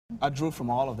I drew from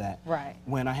all of that. Right.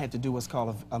 When I had to do what's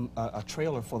called a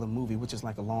trailer for the movie, which is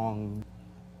like a long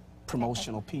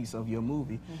promotional piece of your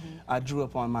movie, I drew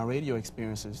upon my radio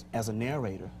experiences as a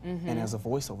narrator and as a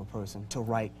voiceover person to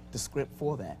write the script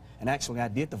for that. And actually, I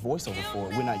did the voiceover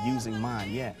for it. We're not using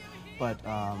mine yet, but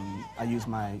I used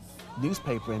my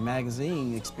newspaper and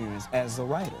magazine experience as a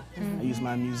writer. I used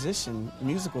my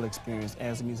musical experience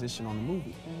as a musician on the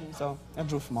movie. So I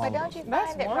drew from all of But it. don't you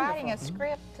find that writing a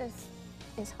script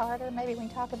is harder? Maybe we can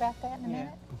talk about that in a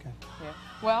minute. Okay. Yeah.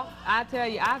 Well, I tell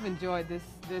you, I've enjoyed this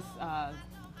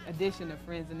edition of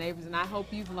Friends and Neighbors, and I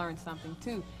hope you've learned something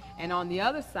too. And on the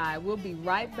other side, we'll be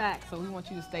right back, so we want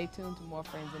you to stay tuned to more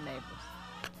Friends and Neighbors.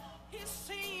 He's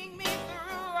seeing me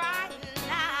through right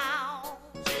now.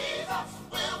 Jesus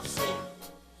will see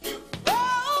you.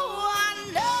 Oh, I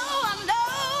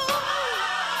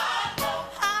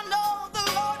know the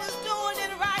Lord is doing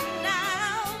it right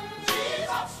now.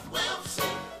 Jesus will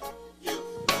see you.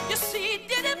 You see, he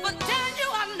did it for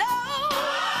Daniel, I know.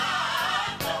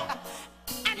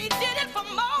 And he did it for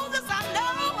Moses, I know.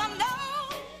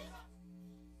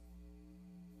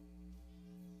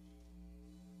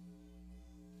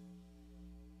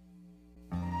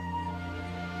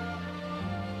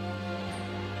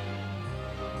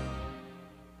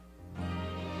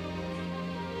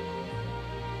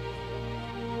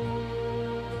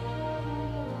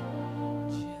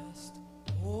 Just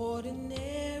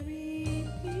ordinary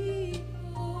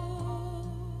people.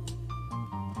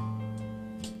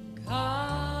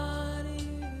 God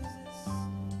uses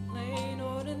plain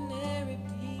ordinary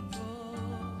people.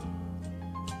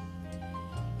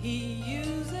 He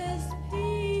uses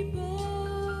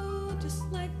people just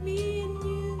like me and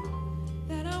you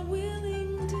that are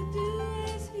willing to do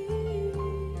as he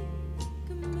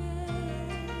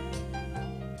commands.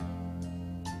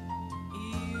 He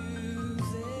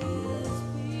uses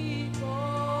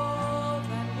people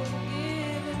that will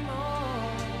give him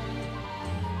all.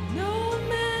 No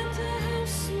matter how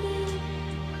small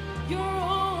your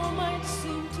all might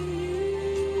seem to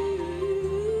you,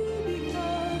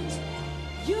 because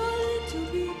your little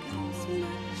becomes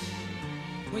much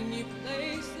when you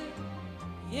place it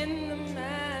in the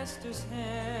Master's hand.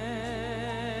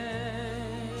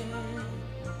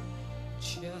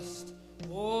 Just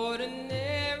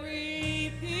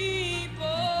ordinary people.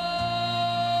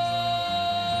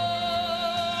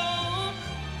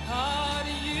 God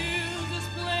uses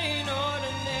plain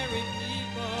ordinary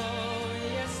people.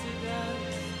 Yes, he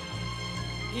does.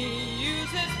 He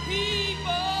uses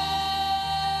people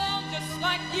just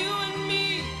like you and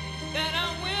me that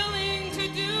are willing to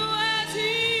do as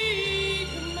he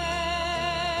commands.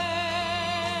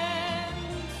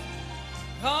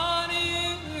 God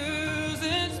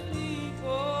uses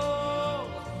people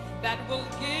that will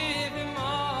give him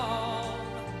all.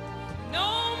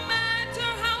 No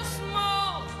matter how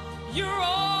small your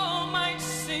all might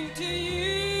seem to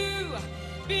you,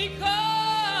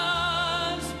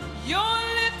 because your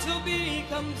little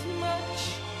becomes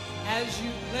much as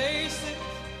you place it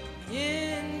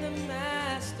in the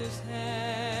Master's hand.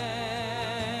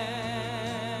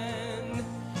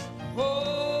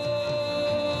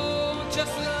 Oh,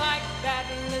 just like that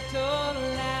little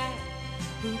lad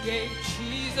who gave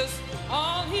Jesus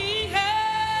all he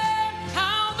had,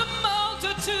 how the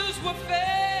multitudes were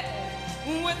fed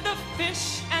with the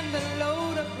fish and the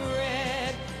load of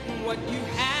bread. What you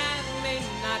have may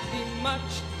not be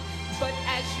much, but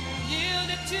as you yield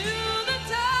it to the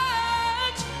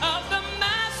touch of the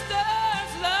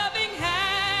Master's loving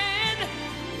hand,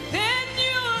 then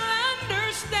you'll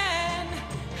understand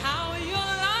how your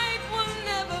life will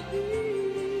never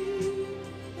be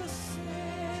the same.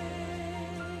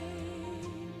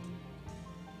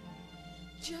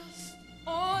 Just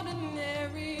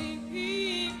ordinary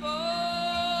people.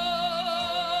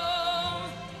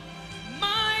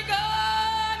 My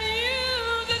God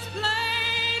uses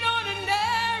plain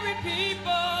ordinary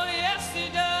people. Yes, he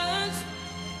does.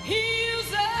 He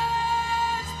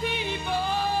uses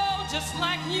people just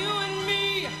like you and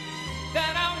me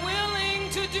that are willing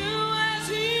to do as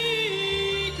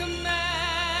he commands.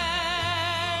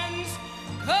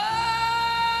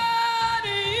 God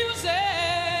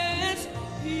uses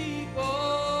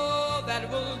people that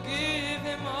will give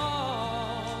him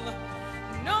all.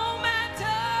 No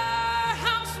matter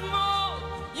how small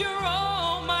your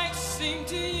all might seem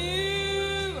to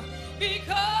you,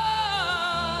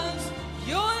 because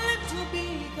your little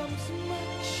becomes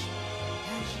much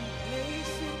as you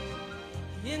place it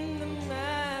in the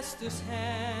Master's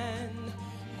hand.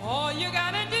 All you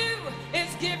gotta do is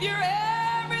give your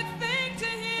everything to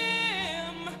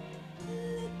him.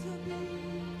 Little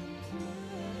becomes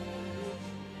much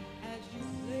as you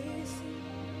place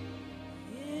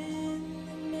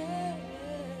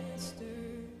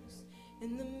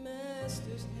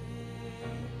Master's hand.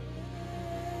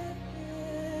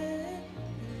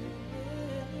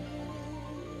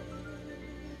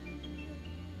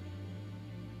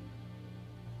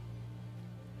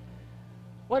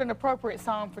 What an appropriate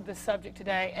song for this subject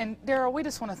today. And Darryl, we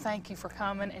just want to thank you for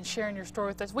coming and sharing your story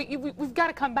with us. We've got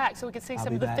to come back so we can see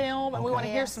some of the film, and we want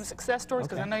to hear some success stories,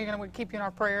 because I know you're going to keep you in our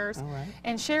prayers. All right.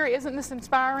 And Sherry, isn't this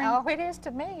inspiring? Oh, it is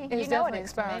to me. It is definitely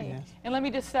inspiring. Yes. And let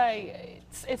me just say,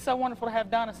 it's so wonderful to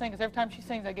have Donna sing, because every time she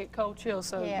sings, I get cold chills.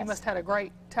 So you must have had a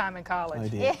great time in college. I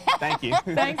did. Thank you.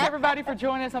 Thanks, everybody, for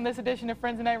joining us on this edition of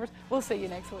Friends and Neighbors. We'll see you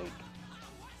next week.